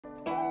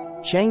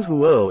Qiang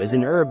Huó is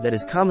an herb that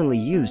is commonly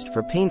used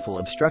for painful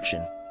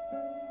obstruction,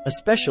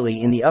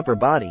 especially in the upper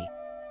body.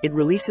 It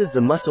releases the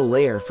muscle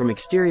layer from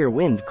exterior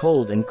wind,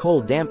 cold and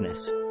cold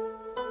dampness.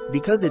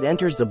 Because it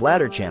enters the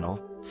bladder channel,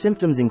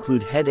 symptoms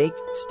include headache,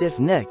 stiff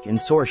neck and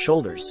sore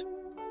shoulders.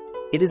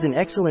 It is an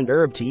excellent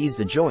herb to ease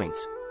the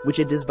joints, which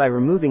it does by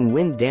removing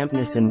wind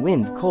dampness and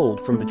wind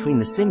cold from between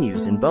the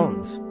sinews and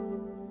bones.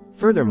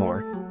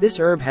 Furthermore, this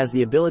herb has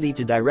the ability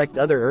to direct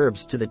other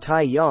herbs to the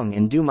Tai Yang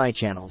and Du Mai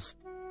channels.